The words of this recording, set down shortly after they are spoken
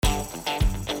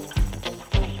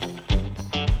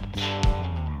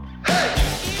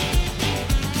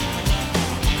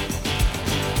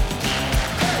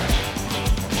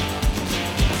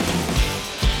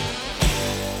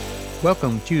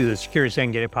Welcome to the Security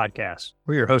Serengeti podcast.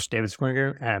 We're your hosts, David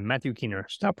Springer and Matthew Keener.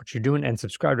 Stop what you're doing and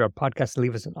subscribe to our podcast.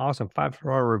 Leave us an awesome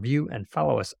 5-star review and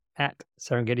follow us at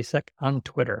SerengetiSec on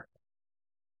Twitter.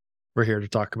 We're here to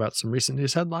talk about some recent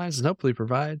news headlines and hopefully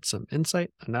provide some insight,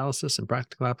 analysis, and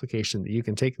practical application that you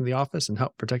can take in the office and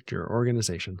help protect your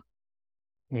organization.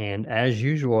 And as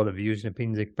usual, the views and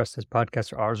opinions expressed in this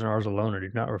podcast are ours and ours alone and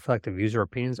do not reflect the views or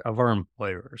opinions of our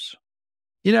employers.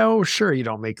 You know, sure, you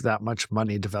don't make that much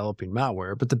money developing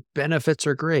malware, but the benefits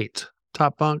are great.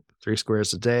 Top bunk, 3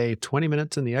 squares a day, 20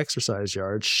 minutes in the exercise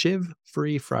yard,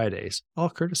 shiv-free Fridays,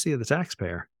 all courtesy of the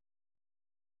taxpayer.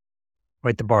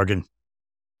 Quite the bargain.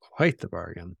 Quite the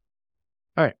bargain.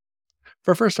 All right.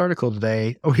 For our first article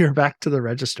today, we are back to the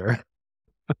Register.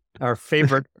 Our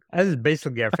favorite, this is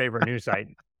basically our favorite news site.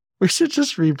 We should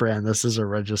just rebrand this as a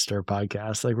Register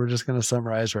podcast. Like, we're just going to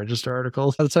summarize Register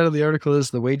articles. The title of the article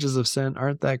is The Wages of Sin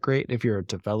Aren't That Great If You're a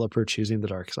Developer Choosing the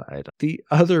Dark Side. The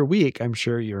other week, I'm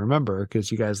sure you remember,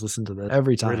 because you guys listen to this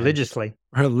every time. Religiously.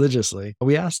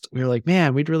 We were like,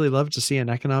 man, we'd really love to see an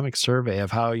economic survey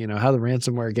of how the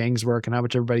ransomware gangs work and how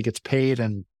much everybody gets paid.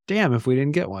 And damn, if we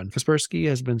didn't get one. Kaspersky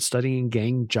has been studying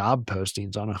gang job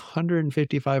postings on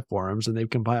 155 forums, and they've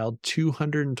compiled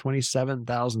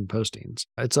 227,000 postings.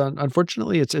 It's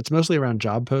unfortunately, it's mostly around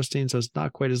job postings, so it's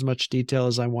not quite as much detail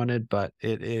as I wanted, but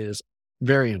it is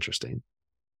very interesting.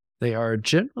 They are,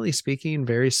 generally speaking,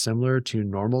 very similar to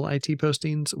normal IT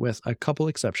postings with a couple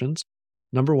exceptions.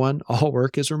 Number one, all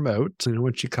work is remote. So they don't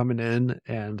want you coming in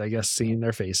and, I guess, seeing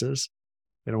their faces.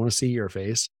 They don't want to see your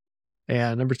face.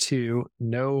 And number two,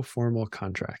 no formal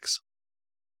contracts.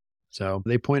 So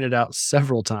they pointed out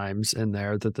several times in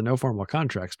there that the no formal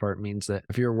contracts part means that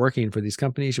if you're working for these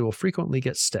companies, you will frequently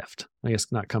get stiffed. I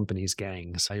guess not companies,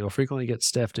 gangs. You'll frequently get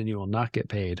stiffed and you will not get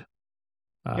paid.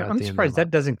 I'm surprised that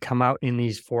doesn't come out in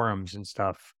these forums and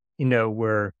stuff,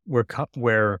 where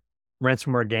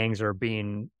ransomware gangs are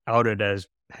being outed as,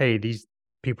 hey, these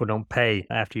people don't pay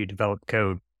after you develop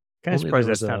code. Kind of surprised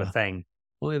that's not a thing.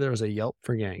 Only there was a Yelp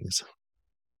for gangs.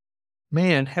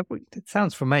 Man, it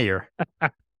sounds familiar.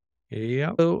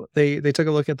 Yeah. So they took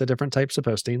a look at the different types of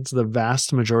postings. The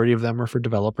vast majority of them are for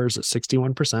developers at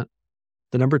 61%.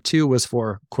 The number two was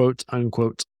for quote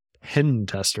unquote pen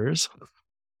testers.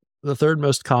 The third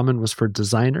most common was for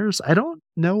designers. I don't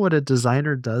know what a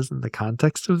designer does in the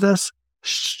context of this.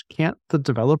 Can't the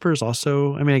developers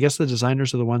also, I guess the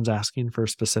designers are the ones asking for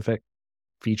specific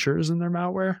features in their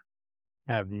malware.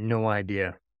 I have no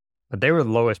idea. But they were the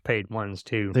lowest paid ones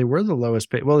too. They were the lowest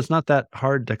paid. Well, it's not that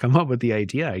hard to come up with the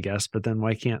idea, I guess, but then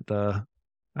why can't I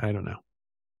don't know.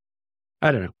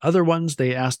 Other ones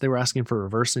they were asking for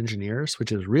reverse engineers,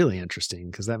 which is really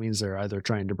interesting because that means they're either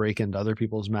trying to break into other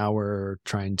people's malware or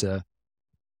trying to,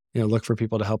 look for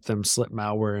people to help them slip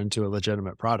malware into a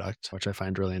legitimate product, which I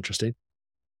find really interesting.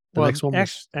 The next one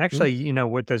was, actually,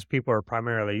 what those people are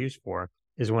primarily used for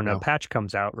is when a patch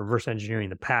comes out, reverse engineering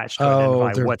the patch to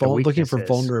identify what the weakness looking for is.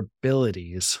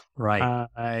 Vulnerabilities. Right.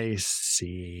 I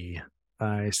see.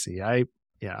 I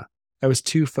was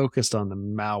too focused on the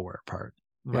malware part.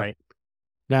 Right.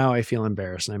 Now I feel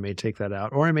embarrassed and I may take that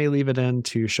out, or I may leave it in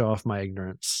to show off my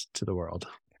ignorance to the world.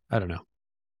 I don't know.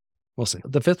 We'll see.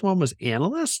 The fifth one was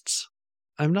analysts.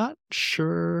 I'm not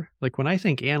sure. Like when I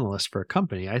think analyst for a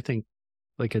company, I think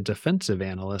like a defensive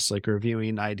analyst, like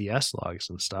reviewing IDS logs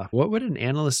and stuff. What would an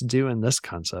analyst do in this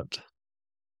concept?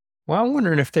 Well, I'm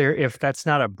wondering if that's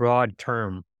not a broad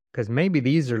term, because maybe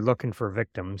these are looking for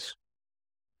victims.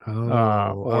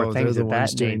 Or things of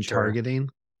that nature. Targeting.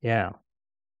 Yeah,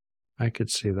 I could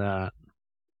see that.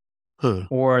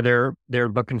 Or they're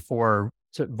looking for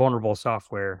vulnerable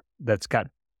software that's got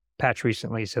patched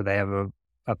recently, so they have a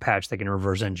patch they can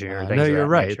reverse engineer. No, you're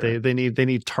right. They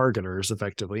need targeters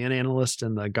effectively. An analyst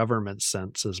in the government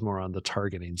sense is more on the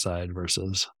targeting side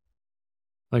versus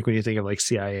like when you think of like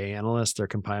CIA analysts, they're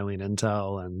compiling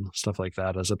intel and stuff like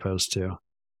that, as opposed to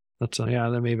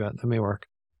that may work.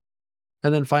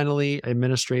 And then finally,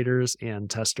 administrators and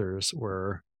testers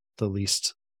were the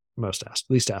least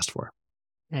asked for.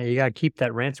 Yeah, you got to keep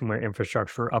that ransomware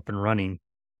infrastructure up and running.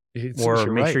 Make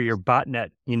sure your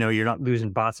botnet, you're not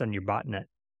losing bots on your botnet.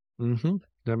 Mm-hmm.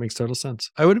 That makes total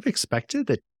sense. I would have expected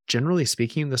that, generally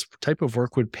speaking, this type of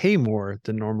work would pay more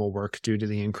than normal work due to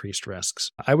the increased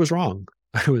risks. I was wrong.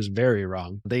 I was very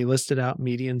wrong. They listed out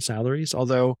median salaries,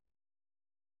 although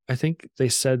I think they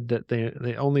said that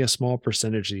they only a small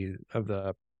percentage of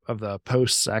the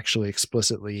posts actually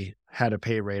explicitly had a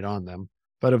pay rate on them.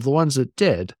 But of the ones that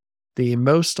did, the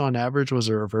most on average was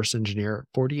a reverse engineer,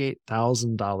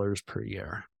 $48,000 per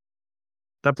year.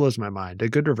 That blows my mind. A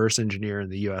good reverse engineer in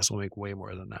the US will make way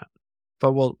more than that.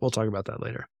 But we'll talk about that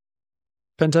later.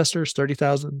 Pen testers,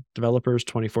 30,000. Developers,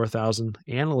 24,000.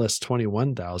 Analysts,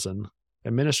 21,000.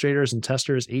 Administrators and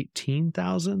testers,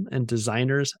 18,000. And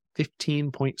designers,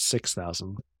 15.6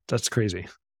 thousand. That's crazy.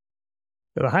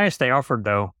 The highest they offered,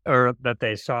 though, or that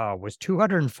they saw, was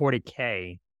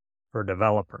 $240K for a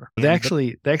developer. They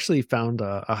actually found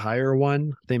a higher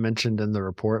one they mentioned in the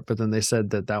report, but then they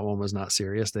said that one was not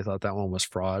serious. They thought that one was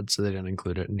fraud, so they didn't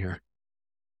include it in here.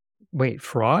 Wait,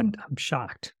 fraud? I'm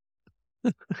shocked.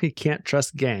 You can't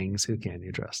trust gangs. Who can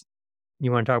you trust?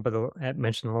 You want to talk about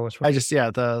mention the lowest one?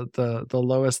 The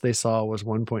lowest they saw was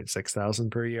 1.6 thousand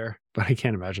per year, but I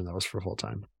can't imagine that was for full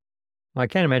time. Well, I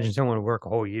can't imagine someone would work a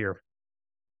whole year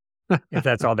if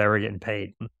that's all they were getting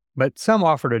paid. But some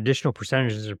offered additional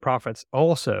percentages of profits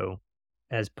also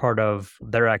as part of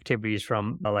their activities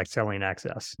from like selling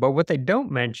access. But what they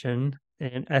don't mention,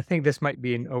 and I think this might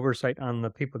be an oversight on the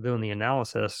people doing the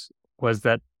analysis, was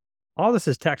that all this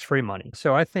is tax-free money.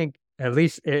 So I think, at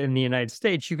least in the United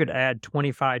States, you could add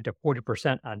 25 to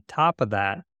 40% on top of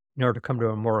that in order to come to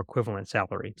a more equivalent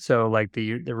salary. So like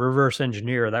the reverse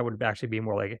engineer, that would actually be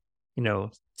more like,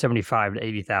 75 to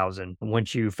 80,000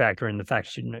 once you factor in the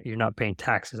fact you're not paying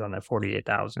taxes on that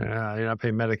 48,000. Yeah, you're not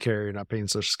paying Medicare, you're not paying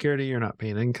Social Security, you're not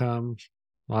paying income,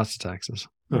 lots of taxes.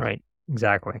 Right,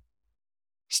 exactly.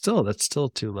 That's still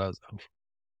too low though.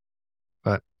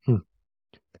 But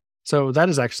so that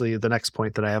is actually the next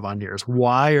point that I have on here is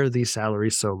why are these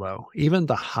salaries so low? Even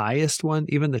the highest one,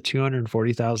 even the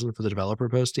 240,000 for the developer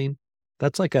posting,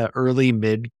 that's like a early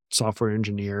mid career software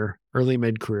engineer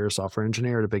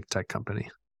at a big tech company.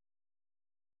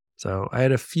 So I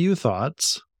had a few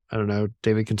thoughts. I don't know,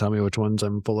 David can tell me which ones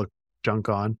I'm full of junk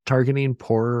on. Targeting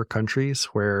poorer countries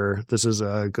where this is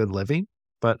a good living.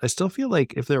 But I still feel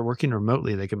like if they're working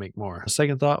remotely, they can make more. A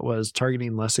second thought was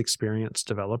targeting less experienced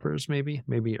developers,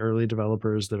 maybe early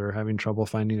developers that are having trouble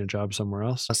finding a job somewhere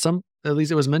else. At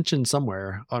least it was mentioned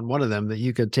somewhere on one of them that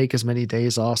you could take as many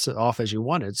days off as you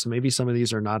wanted. So maybe some of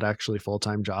these are not actually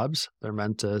full-time jobs. They're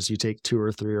meant as you take 2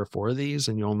 or 3 or 4 of these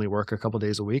and you only work a couple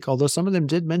days a week. Although some of them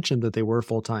did mention that they were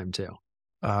full-time too.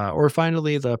 Or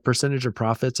finally, the percentage of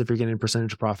profits. If you're getting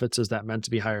percentage of profits, is that meant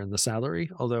to be higher in the salary?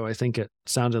 Although I think it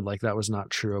sounded like that was not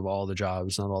true of all the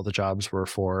jobs. Not all the jobs were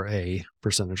for a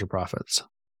percentage of profits.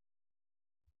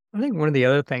 I think one of the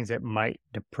other things that might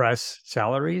depress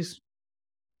salaries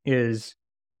is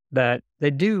that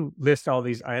they do list all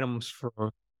these items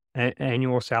for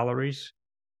annual salaries,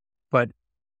 but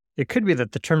it could be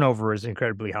that the turnover is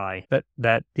incredibly high,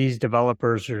 that these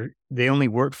developers they only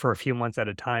work for a few months at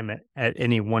a time at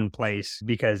any one place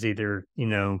because either,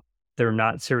 they're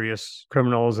not serious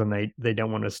criminals and they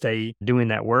don't want to stay doing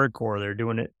that work, or they're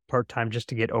doing it part-time just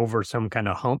to get over some kind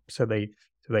of hump. So they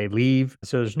leave.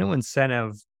 So there's no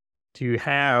incentive to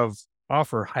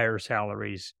offer higher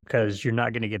salaries because you're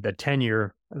not going to get the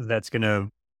tenure that's going to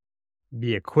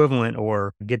be equivalent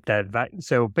or get that.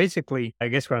 So basically, I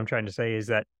guess what I'm trying to say is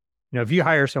that, if you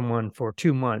hire someone for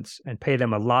 2 months and pay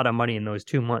them a lot of money in those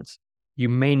 2 months, you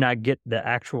may not get the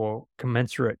actual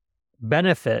commensurate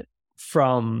benefit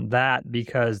from that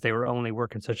because they were only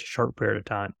working such a short period of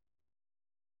time.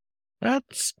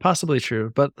 That's possibly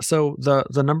true. But so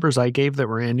the numbers I gave that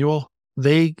were annual,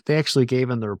 they actually gave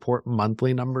in the report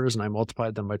monthly numbers and I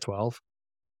multiplied them by 12.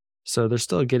 So they're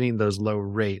still getting those low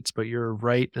rates, but you're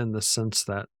right in the sense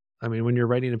that, when you're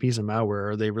writing a piece of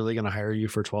malware, are they really going to hire you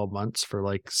for 12 months for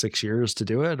like 6 years to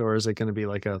do it? Or is it going to be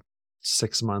like a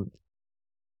 6-month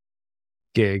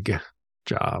gig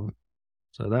job?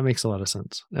 So that makes a lot of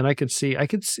sense. And I could see,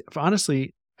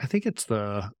 honestly, I think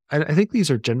I think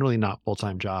these are generally not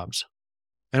full-time jobs.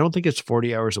 I don't think it's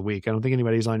 40 hours a week. I don't think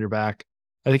anybody's on your back.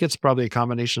 I think it's probably a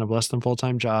combination of less than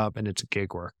full-time job and it's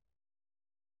gig work.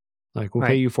 Like we'll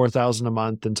pay you $4,000 a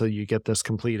month until you get this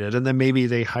completed. And then maybe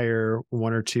they hire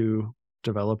 1 or 2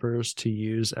 developers to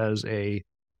use as a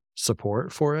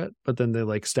support for it. But then they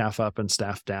like staff up and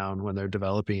staff down when they're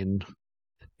developing,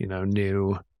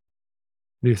 new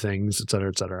things, et cetera,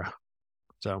 et cetera.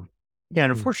 So. Yeah,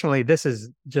 and unfortunately, this is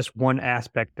just one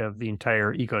aspect of the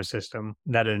entire ecosystem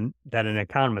that an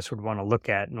economist would want to look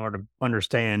at in order to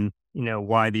understand,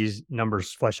 why these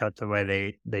numbers flesh out the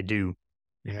way they do.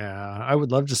 Yeah, I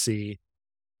would love to see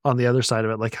on the other side of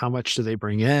it, like how much do they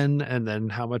bring in and then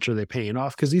how much are they paying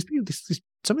off? Because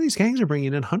some of these gangs are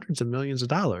bringing in hundreds of millions of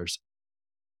dollars.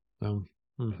 So,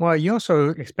 Well, you also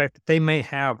expect that they may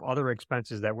have other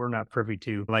expenses that we're not privy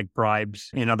to, like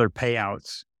bribes and other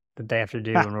payouts that they have to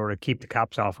do in order to keep the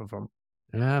cops off of them.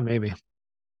 Yeah, maybe.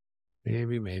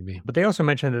 Maybe. But they also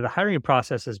mentioned that the hiring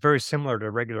process is very similar to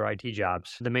regular IT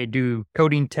jobs. They may do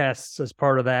coding tests as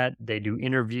part of that. They do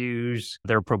interviews,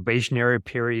 their probationary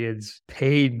periods,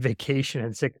 paid vacation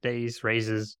and sick days,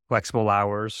 raises, flexible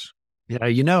hours. Yeah,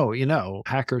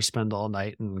 hackers spend all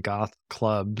night in goth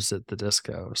clubs at the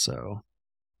disco. So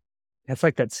it's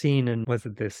like that scene in, was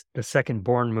it the second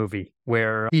Bourne movie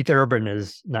where Carl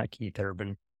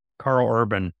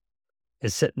Urban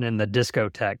is sitting in the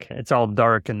discotheque. It's all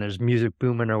dark and there's music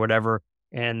booming or whatever.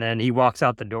 And then he walks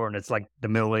out the door and it's like the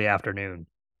middle of the afternoon.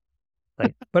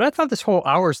 But I thought this whole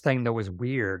hours thing though was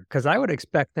weird because I would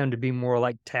expect them to be more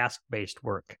like task-based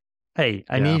work. Hey,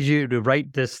 I need you to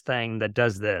write this thing that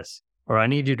does this, or I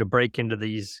need you to break into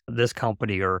this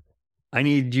company, or I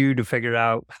need you to figure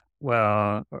out,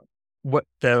 well, what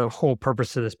the whole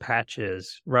purpose of this patch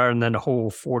is rather than the whole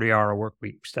 40-hour work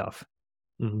week stuff.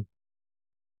 Mm-hmm.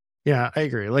 Yeah, I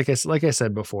agree. Like I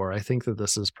said before, I think that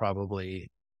this is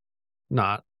probably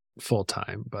not full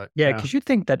time, but yeah, because you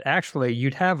think that actually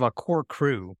you'd have a core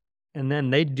crew and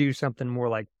then they'd do something more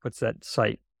like, what's that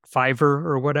site, Fiverr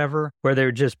or whatever, where they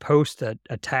would just post a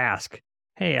task.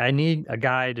 Hey, I need a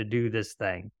guy to do this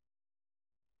thing,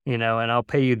 and I'll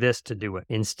pay you this to do it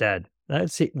instead.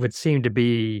 That would seem to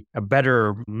be a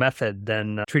better method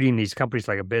than treating these companies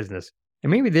like a business.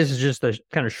 And maybe this is just the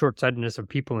kind of short-sightedness of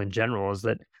people in general, is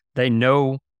that they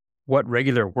know what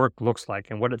regular work looks like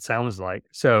and what it sounds like.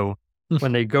 So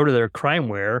when they go to their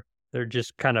crimeware, they're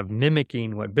just kind of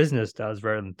mimicking what business does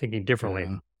rather than thinking differently.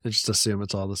 Yeah, they just assume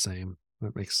it's all the same.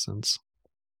 That makes sense.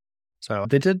 So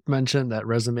they did mention that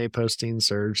resume posting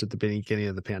surged at the beginning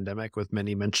of the pandemic, with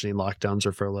many mentioning lockdowns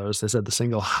or furloughs. They said the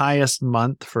single highest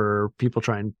month for people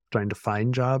trying to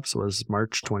find jobs was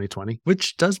March 2020,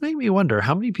 which does make me wonder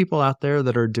how many people out there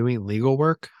that are doing legal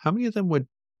work, how many of them would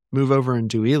move over and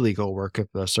do illegal work if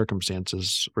the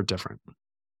circumstances were different?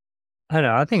 I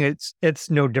know. I think it's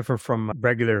no different from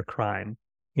regular crime.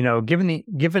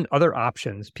 Given other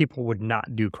options, people would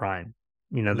not do crime.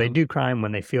 They do crime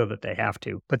when they feel that they have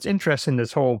to. But it's interesting,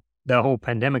 the whole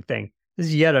pandemic thing. This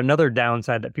is yet another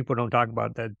downside that people don't talk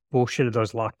about, the bullshit of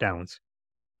those lockdowns.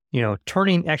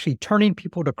 Turning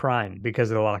people to crime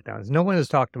because of the lockdowns. No one has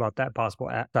talked about that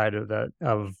possible side of the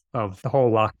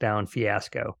whole lockdown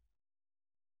fiasco.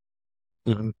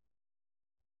 Mm-hmm.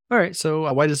 All right.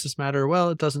 So why does this matter? Well,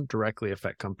 it doesn't directly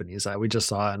affect companies. We just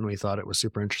saw it and we thought it was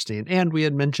super interesting. And we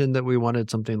had mentioned that we wanted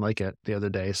something like it the other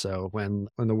day. So when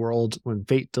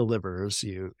fate delivers,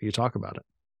 you talk about it.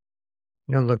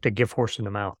 Look to give horse in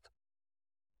the mouth.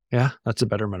 Yeah, that's a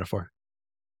better metaphor.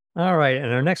 All right.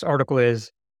 And our next article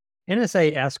is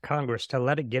NSA asked Congress to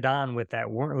let it get on with that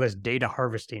warrantless data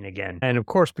harvesting again. And of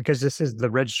course, because this is the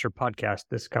Register podcast,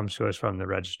 this comes to us from the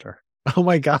Register. Oh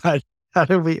my God. How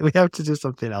do we have to do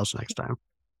something else next time?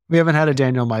 We haven't had a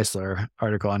Daniel Meisler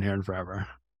article on here in forever,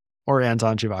 or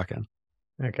Anton Chivakin.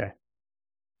 Okay.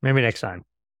 Maybe next time.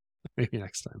 The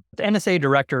NSA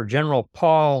Director General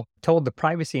Paul told the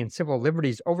Privacy and Civil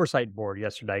Liberties Oversight Board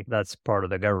yesterday, that's part of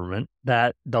the government,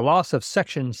 that the loss of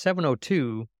Section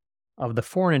 702 of the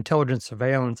Foreign Intelligence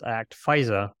Surveillance Act,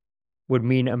 FISA, would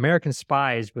mean American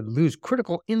spies would lose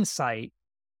critical insight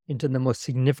into the most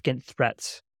significant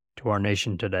threats to our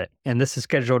nation today. And this is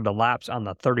scheduled to lapse on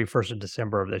the 31st of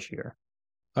December of this year.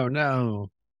 Oh, no.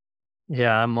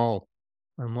 Yeah, I'm all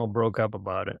broke up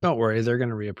about it. Don't worry. They're going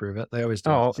to reapprove it. They always do.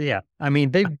 Oh, yeah. I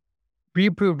mean, they've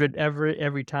reapproved it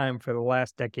every time for the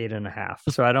last decade and a half.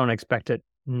 So I don't expect it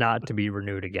not to be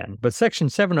renewed again. But Section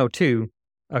 702,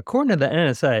 according to the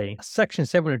NSA, Section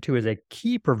 702 is a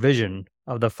key provision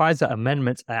of the FISA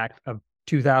Amendments Act of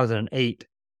 2008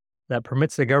 that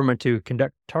permits the government to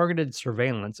conduct targeted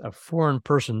surveillance of foreign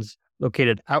persons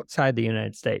located outside the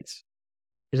United States.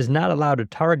 It is not allowed to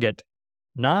target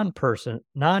it's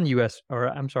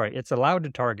allowed to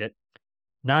target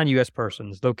non-U.S.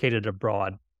 persons located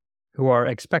abroad who are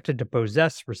expected to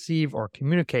possess, receive, or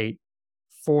communicate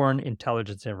foreign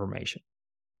intelligence information.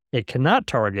 It cannot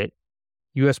target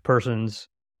U.S. persons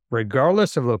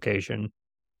regardless of location,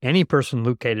 any person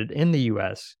located in the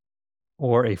U.S.,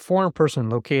 or a foreign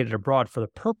person located abroad for the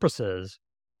purposes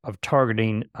of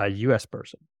targeting a U.S.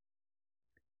 person.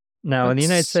 Now, in the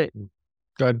United States,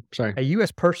 go ahead. Sorry. A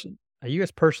U.S. person,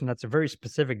 that's a very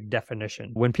specific definition.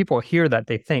 When people hear that,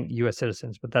 they think U.S.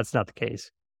 citizens, but that's not the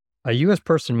case. A U.S.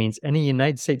 person means any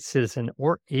United States citizen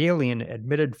or alien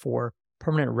admitted for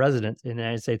permanent residence in the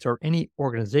United States, or any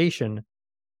organization,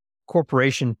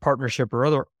 corporation, partnership,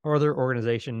 or other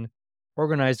organization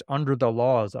organized under the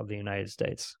laws of the United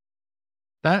States.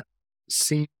 That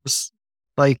seems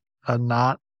like a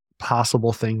not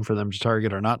possible thing for them to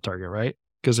target or not target, right?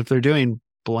 Because if they're doing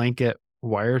blanket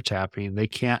wiretapping, they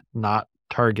can't not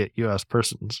target U.S.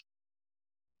 persons.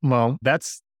 Well,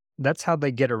 that's how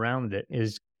they get around it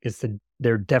is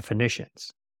their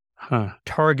definitions. Huh.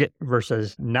 Target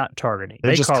versus not targeting.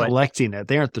 They're just collecting it.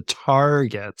 They aren't the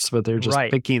targets, but they're just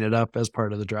picking it up as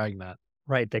part of the dragnet.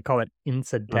 Right. They call it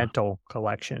incidental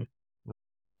collection.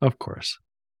 Of course.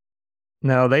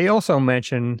 Now, they also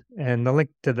mention, and the link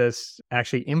to this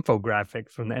actually infographic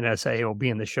from the NSA will be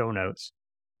in the show notes,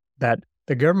 that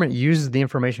the government uses the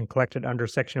information collected under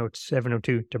Section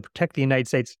 702 to protect the United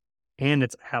States and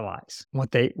its allies.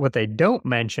 What they don't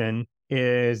mention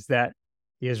is that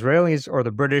the Israelis or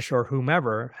the British or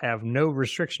whomever have no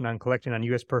restriction on collecting on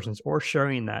U.S. persons or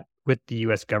sharing that with the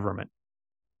U.S. government.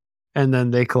 And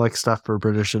then they collect stuff for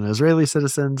British and Israeli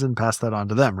citizens and pass that on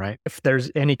to them, right? If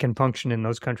there's any compunction in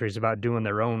those countries about doing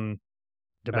their own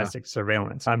domestic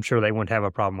surveillance, I'm sure they wouldn't have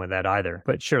a problem with that either.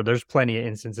 But sure, there's plenty of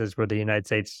instances where the United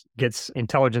States gets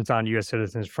intelligence on U.S.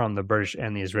 citizens from the British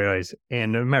and the Israelis.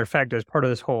 And as a matter of fact, as part of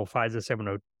this whole FISA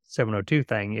 702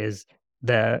 thing is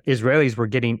the Israelis were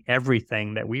getting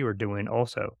everything that we were doing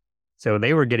also. So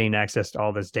they were getting access to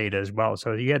all this data as well.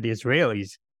 So you had the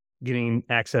Israelis getting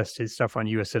access to stuff on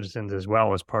U.S. citizens as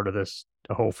well as part of the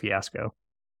whole fiasco.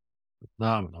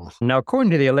 Phenomenal. Now, according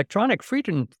to the Electronic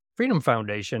Freedom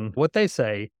Foundation, what they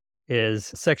say is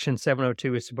Section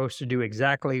 702 is supposed to do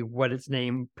exactly what its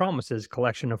name promises,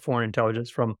 collection of foreign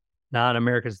intelligence from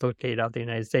non-Americans located out the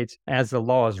United States. As the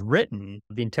law is written,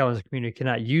 the intelligence community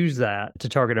cannot use that to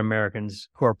target Americans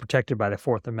who are protected by the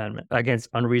Fourth Amendment against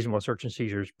unreasonable search and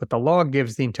seizures. But the law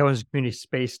gives the intelligence community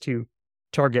space to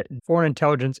target foreign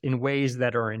intelligence in ways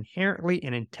that are inherently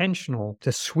and intentional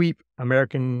to sweep up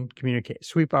American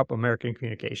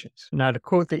communications. Now, to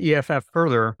quote the EFF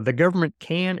further, the government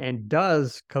can and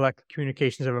does collect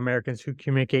communications of Americans who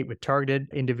communicate with targeted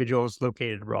individuals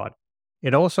located abroad.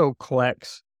 It also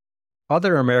collects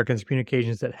other Americans'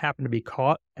 communications that happen to be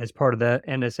caught as part of the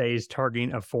NSA's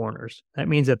targeting of foreigners. That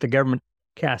means that the government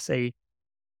casts a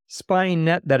spying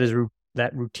net that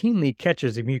routinely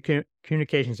catches the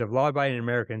communications of law-abiding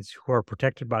Americans who are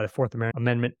protected by the Fourth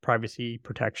Amendment privacy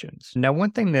protections. Now,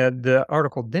 one thing that the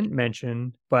article didn't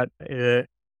mention, but it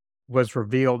was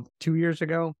revealed 2 years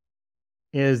ago,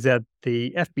 is that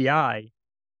the FBI,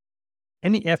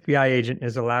 any FBI agent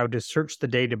is allowed to search the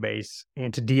database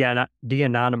and to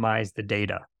de-anonymize the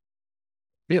data.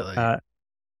 Really?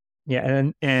 Yeah,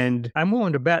 and I'm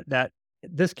willing to bet that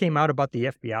this came out about the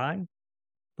FBI,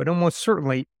 but almost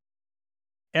certainly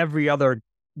every other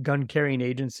gun-carrying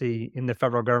agency in the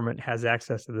federal government has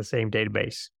access to the same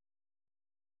database.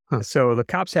 Huh. So the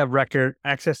cops have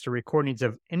access to recordings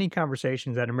of any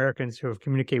conversations that Americans who have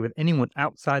communicated with anyone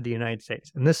outside the United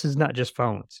States. And this is not just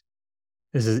phones.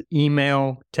 This is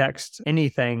email, text,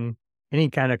 anything, any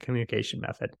kind of communication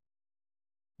method.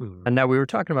 And now we were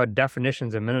talking about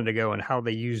definitions a minute ago and how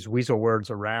they use weasel words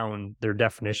around their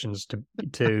definitions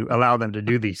to allow them to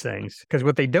do these things. Because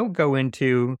what they don't go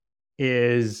into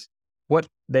is what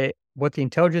the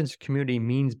intelligence community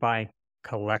means by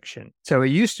collection. So it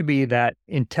used to be that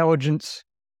intelligence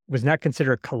was not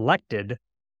considered collected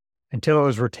until it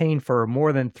was retained for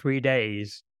more than 3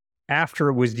 days after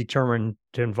it was determined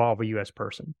to involve a U.S.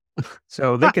 person.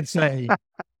 So they could say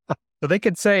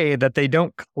that they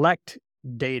don't collect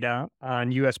data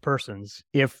on U.S. persons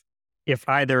if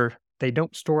either they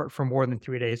don't store it for more than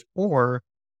 3 days or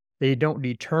they don't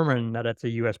determine that it's a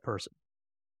U.S. person.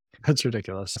 That's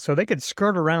ridiculous. So they could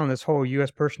skirt around this whole U.S.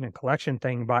 person and collection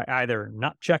thing by either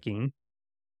not checking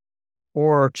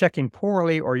or checking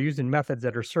poorly or using methods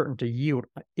that are certain to yield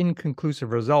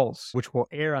inconclusive results, which will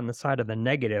err on the side of the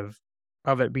negative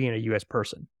of it being a U.S.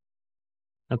 person.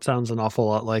 That sounds an awful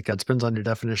lot like it depends on your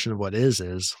definition of what is.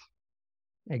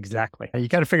 Exactly. You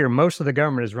got to figure most of the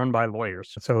government is run by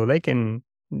lawyers. So they can,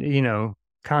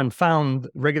 confound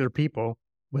regular people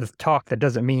with talk that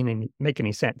doesn't make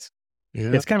any sense.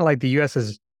 Yeah. It's kind of like the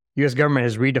U.S. government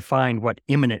has redefined what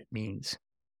imminent means.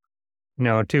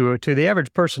 To the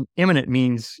average person, imminent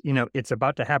means, it's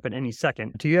about to happen any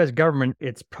second. To U.S. government,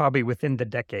 it's probably within the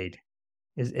decade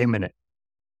is imminent.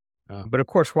 But of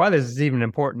course, why this is even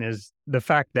important is the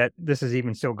fact that this is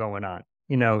even still going on.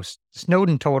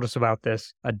 Snowden told us about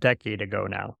this a decade ago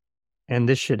now, and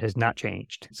this shit has not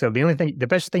changed. So the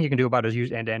best thing you can do about it is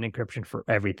use end-to-end encryption for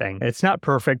everything. It's not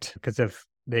perfect because if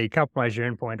they compromise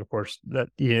your endpoint, of course,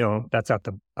 that's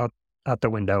out the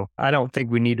window. I don't think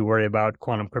we need to worry about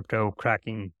quantum crypto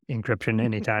cracking encryption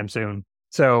anytime soon.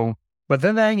 So, but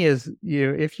the thing is,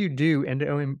 if you do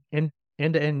end-to-end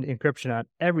encryption on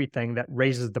everything, that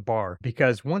raises the bar,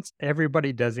 because once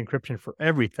everybody does encryption for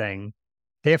everything,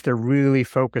 they have to really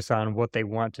focus on what they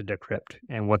want to decrypt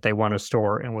and what they want to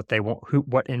store and what they want,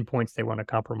 what endpoints they want to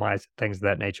compromise, things of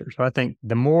that nature. So I think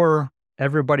the more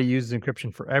everybody uses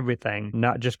encryption for everything,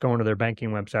 not just going to their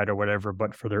banking website or whatever,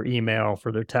 but for their email,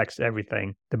 for their text,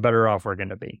 everything, the better off we're going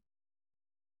to be.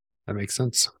 That makes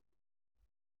sense.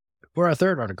 For our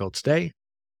third article today,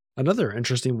 another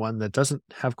interesting one that doesn't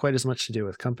have quite as much to do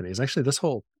with companies. Actually, this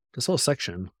whole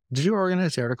section, did you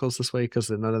organize the articles this way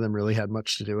because none of them really had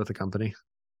much to do with the company?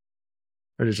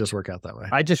 Or did it just work out that way?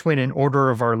 I just went in order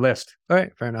of our list. All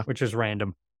right, fair enough. Which is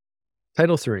random.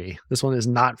 Title 3. This one is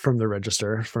not from the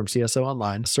Register, from CSO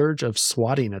Online. Surge of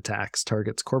swatting attacks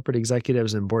targets corporate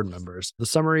executives and board members. The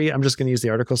summary, I'm just going to use the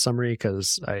article summary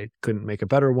because I couldn't make a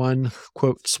better one.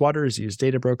 Quote, swatters use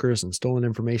data brokers and stolen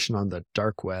information on the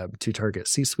dark web to target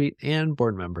C-suite and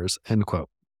board members, end quote.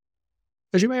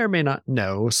 As you may or may not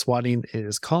know, swatting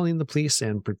is calling the police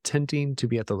and pretending to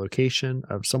be at the location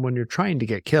of someone you're trying to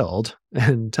get killed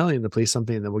and telling the police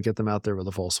something that will get them out there with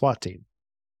a full SWAT team.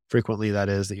 Frequently, that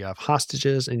is that you have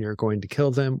hostages and you're going to kill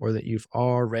them, or that you've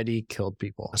already killed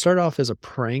people. It started off as a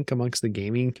prank amongst the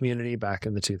gaming community back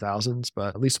in the 2000s,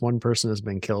 but at least one person has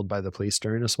been killed by the police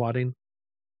during a swatting.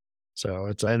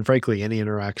 So and frankly, any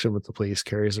interaction with the police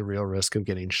carries a real risk of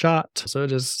getting shot. So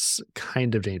it is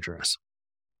kind of dangerous.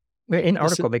 In the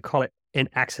article, they call it an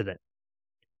accident.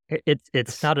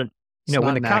 It's not an,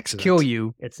 when the cops kill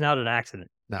you, it's not an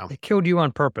accident. No. They killed you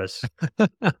on purpose.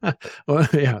 Well,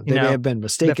 yeah, they may have been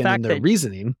mistaken in their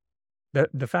reasoning.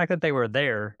 The fact that they were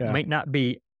there might not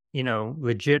be,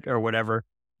 legit or whatever,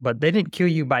 but they didn't kill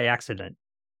you by accident.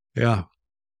 Yeah.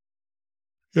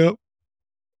 Yep.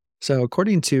 So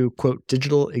according to, quote,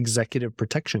 digital executive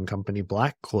protection company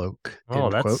Black Cloak. Oh,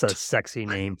 that's a sexy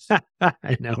name.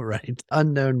 I know, right?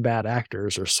 Unknown bad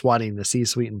actors are swatting the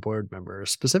C-suite and board members,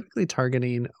 specifically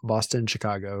targeting Boston,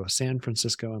 Chicago, San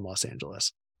Francisco, and Los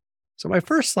Angeles. So my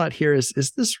first thought here is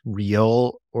this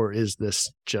real or is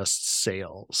this just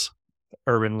sales?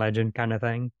 Urban legend kind of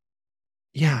thing?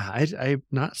 Yeah, I've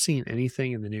not seen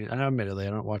anything in the news. And admittedly,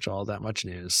 I don't watch all that much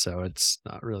news, so it's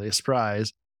not really a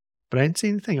surprise. But I didn't see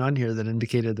anything on here that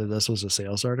indicated that this was a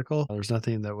sales article. There's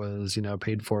nothing that was,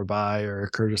 paid for by or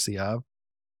courtesy of.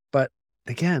 But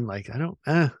again, I don't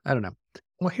know.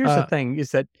 Well, here's the thing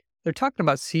is that they're talking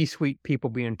about C-suite people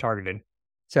being targeted.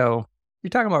 So you're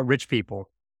talking about rich people.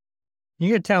 You're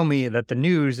going to tell me that the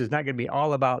news is not going to be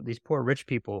all about these poor rich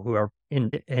people who are in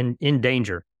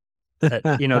danger. That,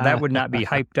 that would not be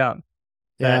hyped up.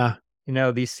 That,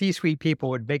 yeah. These C-suite people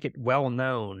would make it well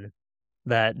known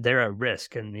that they're at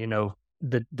risk, and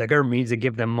the government needs to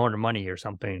give them more money or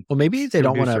something. Well, maybe they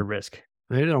don't want to risk.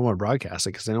 They don't want to broadcast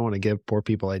it because they don't want to give poor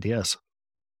people ideas.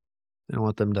 They don't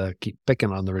want them to keep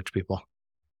picking on the rich people.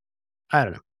 I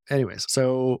don't know. Anyways,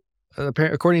 so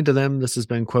according to them, this has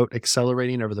been, quote,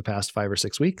 accelerating over the past 5 or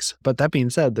 6 weeks. But that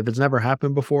being said, if it's never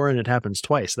happened before and it happens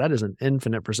twice, that is an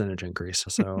infinite percentage increase.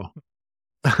 So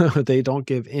they don't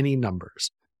give any numbers.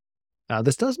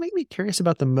 This does make me curious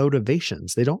about the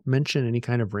motivations. They don't mention any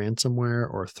kind of ransomware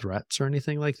or threats or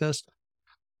anything like this.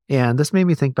 And this made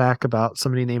me think back about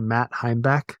somebody named Matt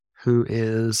Heimbach, who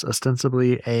is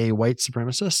ostensibly a white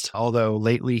supremacist, although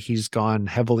lately he's gone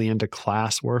heavily into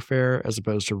class warfare as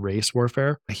opposed to race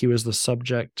warfare. He was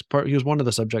one of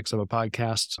the subjects of a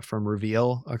podcast from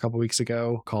Reveal a couple weeks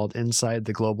ago called Inside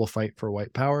the Global Fight for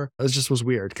White Power. It just was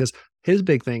weird because his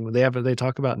big thing, they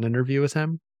talk about an interview with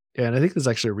him. And I think this is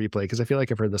actually a replay because I feel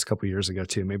like I've heard this a couple years ago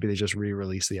too. Maybe they just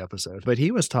re-released the episode. But he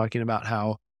was talking about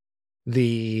how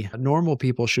the normal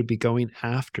people should be going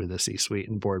after the C-suite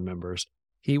and board members.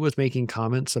 He was making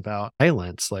comments about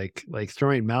violence, like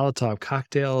throwing Molotov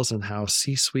cocktails, and how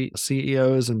C-suite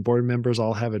CEOs and board members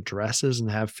all have addresses and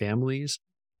have families.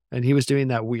 And he was doing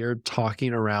that weird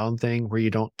talking around thing where you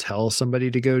don't tell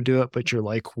somebody to go do it, but you're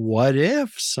like, what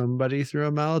if somebody threw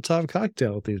a Molotov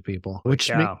cocktail at these people?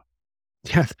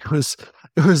 Yeah,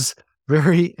 it was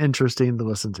very interesting to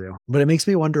listen to, but it makes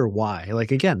me wonder why.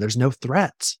 Again, there's no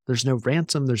threats, there's no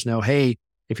ransom, there's no, hey,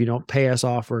 if you don't pay us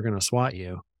off, we're going to SWAT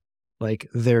you.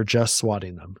 They're just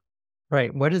swatting them.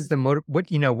 Right. What is the motive?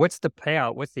 What's the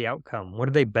payout? What's the outcome? What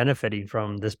are they benefiting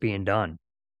from this being done?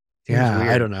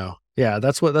 I don't know. Yeah,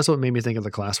 that's what made me think of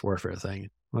the class warfare thing.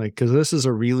 Because this is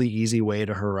a really easy way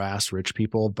to harass rich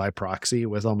people by proxy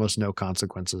with almost no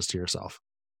consequences to yourself.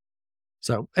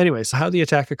 So anyways, how the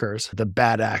attack occurs, the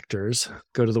bad actors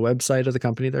go to the website of the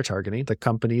company they're targeting. The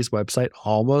company's website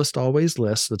almost always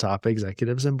lists the top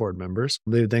executives and board members.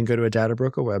 They then go to a data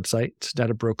broker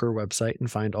website and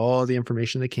find all the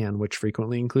information they can, which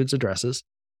frequently includes addresses.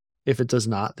 If it does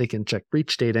not, they can check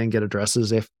breach data and get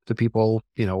addresses if the people,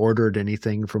 ordered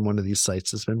anything from one of these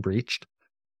sites that's been breached.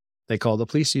 They call the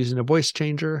police using a voice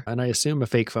changer, and I assume a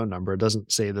fake phone number. It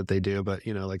doesn't say that they do, but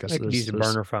like They could use a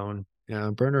burner phone. Yeah,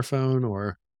 burner phone,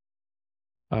 or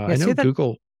Yeah, I know see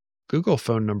that? Google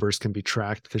phone numbers can be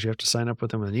tracked because you have to sign up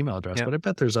with them with an email address. Yeah. But I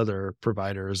bet there's other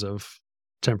providers of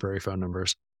temporary phone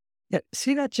numbers. Yeah,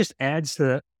 see, that just adds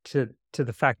to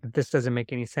the fact that this doesn't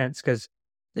make any sense because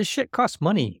this shit costs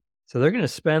money. So they're going to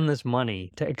spend this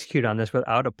money to execute on this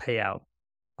without a payout,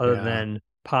 other Yeah. than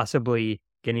possibly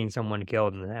getting someone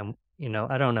killed. And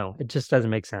I don't know. It just doesn't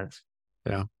make sense.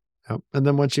 Yeah. Yep. And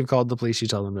then once you've called the police, you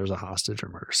tell them there's a hostage or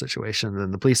murder situation. And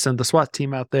then the police send the SWAT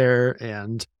team out there,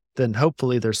 and then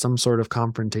hopefully there's some sort of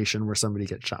confrontation where somebody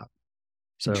gets shot.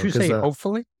 So, Did you say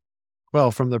hopefully?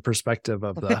 Well, from the perspective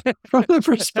of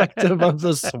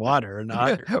the swatter,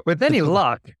 not with any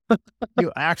luck,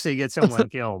 you actually get someone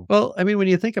killed. Well, I mean, when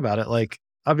you think about it, like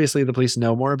obviously the police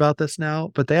know more about this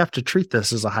now, but they have to treat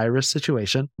this as a high risk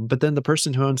situation. But then the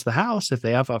person who owns the house, if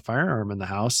they have a firearm in the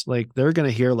house, like they're going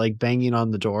to hear like banging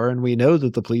on the door, and we know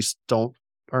that the police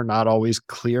are not always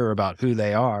clear about who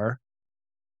they are.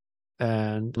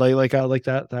 And like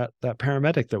that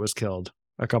paramedic that was killed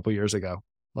a couple years ago.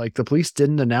 Like the police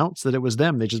didn't announce that it was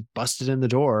them. They just busted in the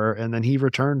door and then he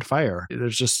returned fire.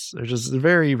 There's just a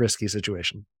very risky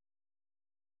situation.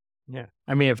 Yeah.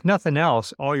 I mean, if nothing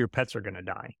else, all your pets are going to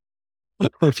die.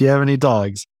 If you have any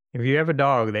dogs. If you have a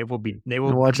dog, they will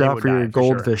watch out for your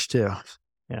goldfish too.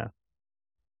 Yeah.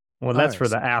 Well, that's for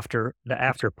the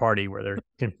after party where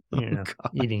they're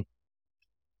eating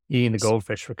the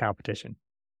goldfish for competition.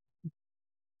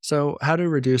 So how to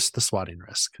reduce the swatting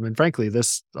risk? I mean, frankly,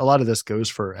 a lot of this goes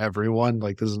for everyone.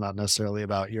 Like this is not necessarily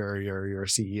about your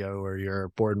CEO or your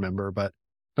board member, but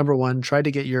number one, try to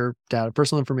get your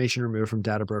personal information removed from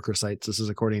data broker sites. This is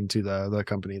according to the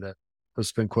company that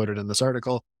has been quoted in this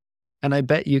article. And I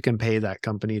bet you can pay that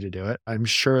company to do it. I'm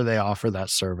sure they offer that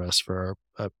service for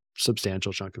a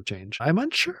substantial chunk of change. I'm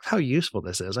unsure of how useful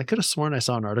this is. I could have sworn I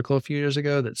saw an article a few years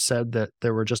ago that said that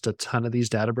there were just a ton of these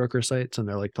data broker sites and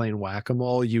they're like playing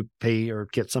whack-a-mole. You pay or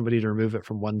get somebody to remove it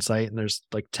from one site and there's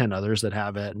like 10 others that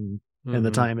have it. And in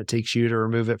the time it takes you to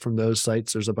remove it from those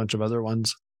sites, there's a bunch of other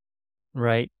ones.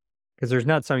 Right. Because there's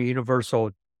not some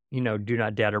universal, do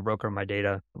not data broker my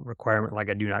data requirement like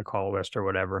a do not call list or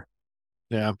whatever.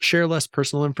 Yeah. Share less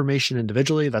personal information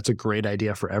individually. That's a great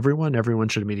idea for everyone. Everyone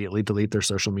should immediately delete their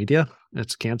social media.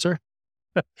 It's cancer.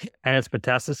 And it's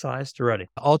metastasized already.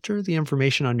 Alter the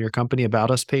information on your company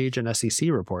About Us page and SEC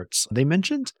reports. They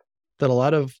mentioned that a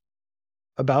lot of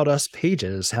About Us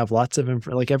pages have lots of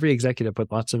like every executive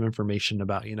put lots of information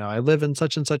about, I live in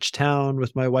such and such town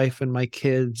with my wife and my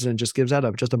kids, and just gives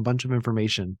out just a bunch of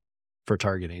information for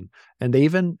targeting. And they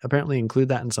even apparently include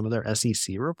that in some of their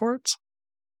SEC reports.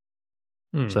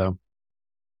 So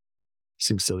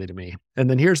seems silly to me. And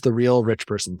then here's the real rich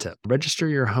person tip. Register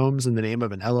your homes in the name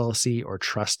of an LLC or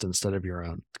trust instead of your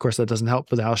own. Of course, that doesn't help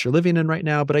for the house you're living in right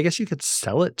now, but I guess you could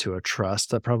sell it to a trust.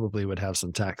 That probably would have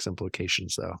some tax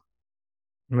implications though.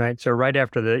 Right. So right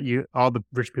after all the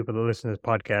rich people that listen to this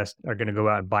podcast are going to go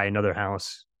out and buy another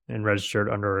house and register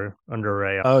it under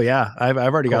a oh yeah, I've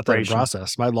already got that in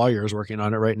process. My lawyer is working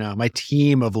on it right now. My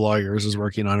team of lawyers is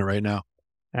working on it right now.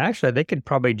 Actually, they could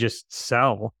probably just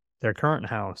sell their current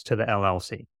house to the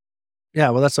LLC. Yeah,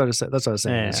 well, that's what I said. That's what I was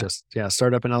saying. Yeah. It's just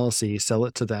start up an LLC, sell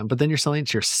it to them, but then you're selling it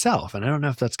to yourself, and I don't know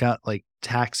if that's got like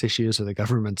tax issues or the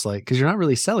government's like, because you're not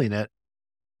really selling it,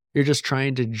 you're just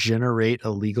trying to generate a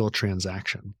legal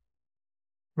transaction.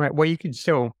 Right. Well, you could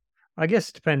still. I guess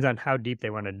it depends on how deep they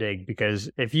want to dig, because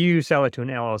if you sell it to an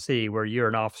LLC where you're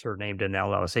an officer named in the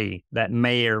LLC, that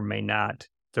may or may not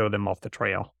throw them off the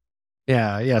trail.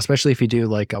 Yeah, especially if you do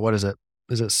like, what is it?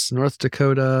 Is it North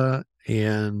Dakota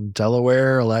and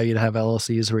Delaware allow you to have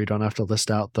LLCs where you don't have to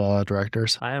list out the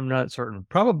directors? I am not certain.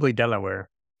 Probably Delaware.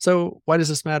 So why does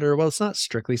this matter? Well, it's not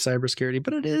strictly cybersecurity,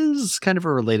 but it is kind of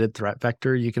a related threat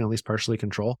vector you can at least partially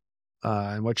control.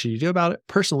 And what should you do about it?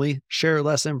 Personally, share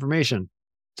less information.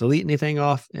 Delete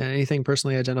anything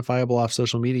personally identifiable off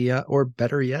social media, or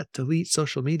better yet, delete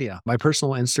social media. My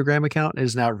personal Instagram account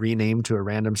is now renamed to a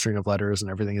random string of letters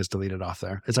and everything is deleted off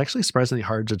there. It's actually surprisingly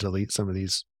hard to delete some of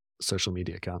these social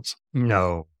media accounts.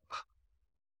 No.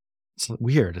 It's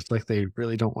weird. It's like they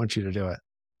really don't want you to do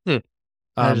it.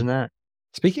 Imagine that.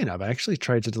 Speaking of, I actually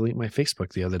tried to delete my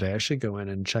Facebook the other day. I should go in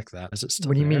and check that. Is it still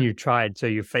What do you there? mean you tried? So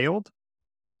you failed?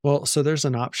 Well, so there's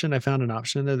an option. I found an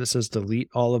option in there that says delete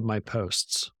all of my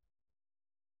posts.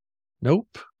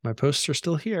 Nope. My posts are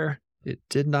still here. It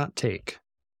did not take.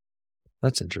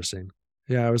 That's interesting.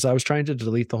 Yeah, I was trying to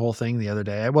delete the whole thing the other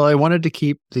day. Well, I wanted to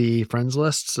keep the friends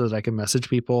list so that I could message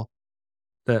people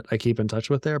that I keep in touch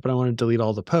with there, but I want to delete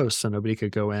all the posts so nobody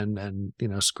could go in and,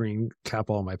 screen cap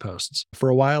all my posts. For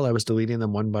a while, I was deleting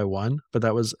them one by one, but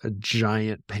that was a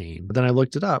giant pain. But then I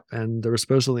looked it up, and there was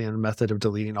supposedly a method of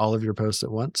deleting all of your posts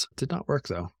at once. It did not work,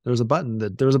 though. There was a button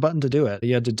to do it.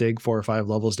 You had to dig 4 or 5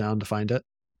 levels down to find it,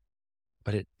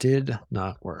 but it did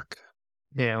not work.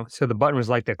 Yeah, so the button was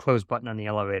like the close button on the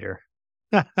elevator.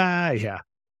 Yeah.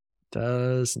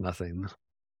 Does nothing.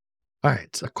 All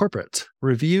right, corporate.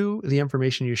 Review the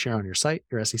information you share on your site,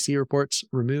 your SEC reports.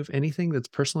 Remove anything that's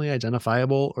personally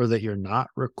identifiable or that you're not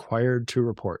required to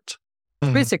report.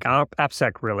 It's basic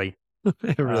AppSec, really.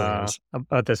 It really is.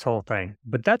 About this whole thing.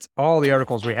 But that's all the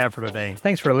articles we have for today.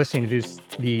 Thanks for listening to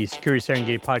the Security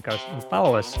Serengeti podcast, and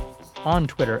follow us on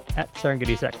Twitter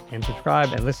 @SerengetiSec, and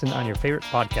subscribe and listen on your favorite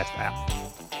podcast app.